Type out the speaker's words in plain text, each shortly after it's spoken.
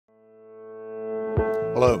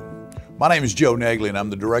Hello, my name is Joe Negley and I'm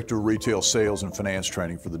the Director of Retail Sales and Finance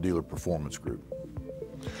Training for the Dealer Performance Group.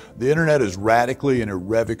 The Internet has radically and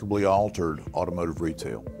irrevocably altered automotive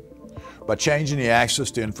retail. By changing the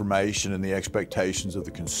access to information and the expectations of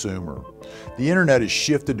the consumer, the Internet has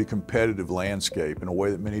shifted the competitive landscape in a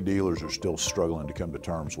way that many dealers are still struggling to come to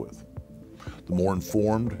terms with. The more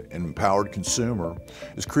informed and empowered consumer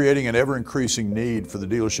is creating an ever-increasing need for the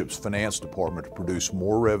dealership's finance department to produce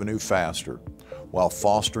more revenue faster while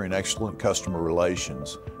fostering excellent customer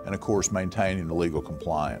relations and, of course, maintaining the legal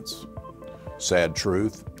compliance. Sad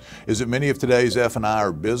truth is that many of today's F&I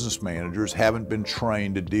or business managers haven't been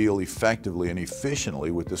trained to deal effectively and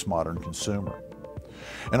efficiently with this modern consumer.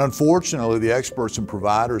 And unfortunately, the experts and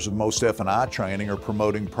providers of most F&I training are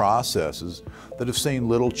promoting processes that have seen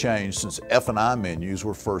little change since F&I menus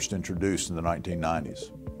were first introduced in the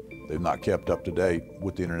 1990s. They've not kept up to date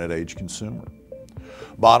with the Internet age consumer.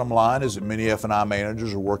 Bottom line is that many F&I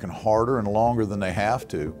managers are working harder and longer than they have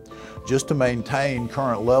to just to maintain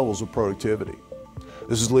current levels of productivity.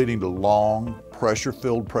 This is leading to long,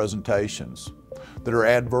 pressure-filled presentations that are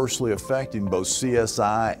adversely affecting both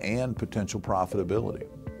CSI and potential profitability.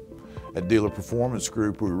 At Dealer Performance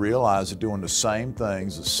Group, we realize that doing the same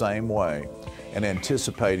things the same way and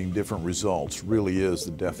anticipating different results really is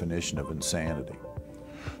the definition of insanity.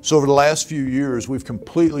 So over the last few years, we've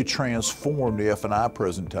completely transformed the F&I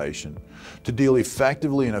presentation to deal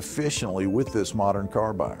effectively and efficiently with this modern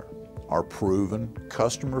car buyer. Our proven,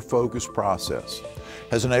 customer-focused process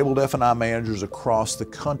has enabled F&I managers across the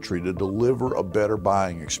country to deliver a better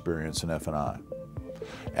buying experience in F&I.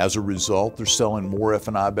 As a result, they're selling more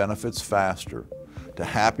F&I benefits faster to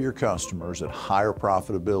happier customers at higher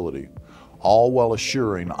profitability, all while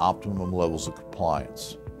assuring optimum levels of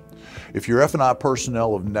compliance. If your F&I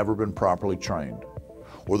personnel have never been properly trained,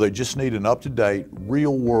 or they just need an up-to-date,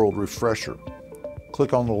 real-world refresher,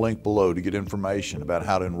 click on the link below to get information about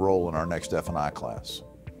how to enroll in our next F&I class.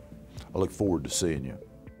 I look forward to seeing you.